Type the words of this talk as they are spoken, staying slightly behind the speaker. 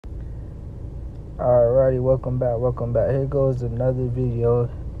Alrighty, welcome back. Here goes another video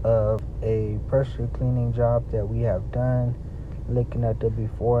of a pressure cleaning job that we have done. Looking at the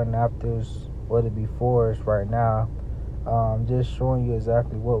before and afters, what the before is right now. Just showing you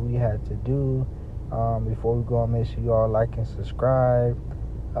exactly what we had to do. Before we go on, make sure you all like and subscribe.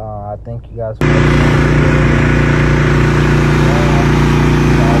 I thank you guys for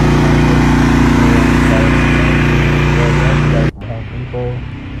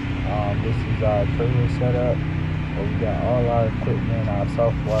this is our trailer setup where we got all our equipment, our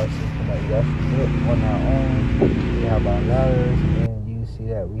software system that we actually built on our own. We have our ladders, and you see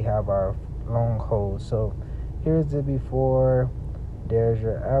that we have our long hose. So here's the before, there's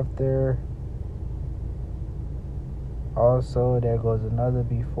your after. Also, there goes another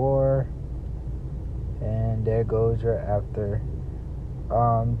before, and there goes your after.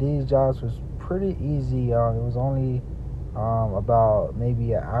 These jobs was pretty easy. It was only about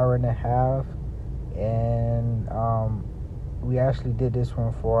maybe an hour and a half, and we actually did this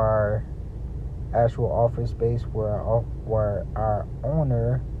one for our actual office space where our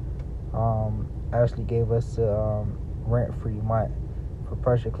owner actually gave us a rent-free month for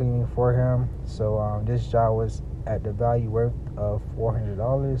pressure cleaning for him. So this job was at the value worth of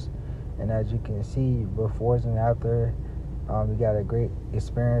 $400, and as you can see, before and after, we got a great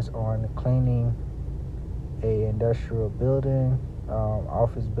experience on cleaning a industrial building,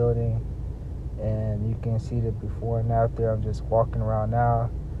 office building, and you can see the before and after. I'm just walking around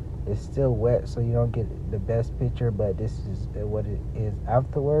now. It's still wet, so you don't get the best picture, but this is what it is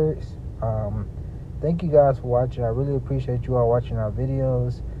afterwards. Thank you guys for watching. I really appreciate you all watching our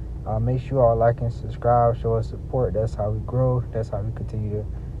videos. Make sure you all like and subscribe, show us support. That's how we grow. That's how we continue to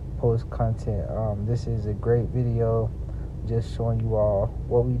post content. This is a great video, just showing you all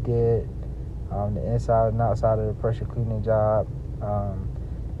what we did, the inside and outside of the pressure cleaning job.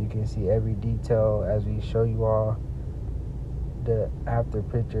 You can see every detail as we show you all the after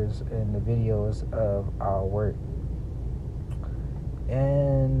pictures and the videos of our work.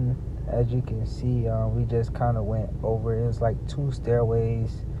 And as you can see, we just kind of went over it. It's like 2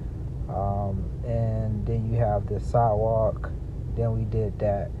 stairways, and then you have the sidewalk. Then we did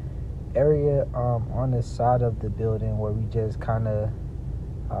that area on the side of the building where we just kind of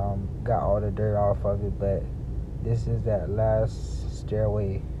got all the dirt off of it. But this is that last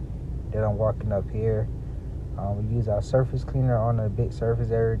stairway that I'm walking up here. We use our surface cleaner on the big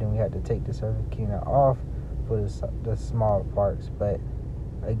surface area, then we had to take the surface cleaner off for the small parts. But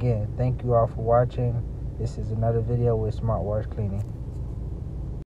again, thank you all for watching. This is another video with Smart Wash Cleaning.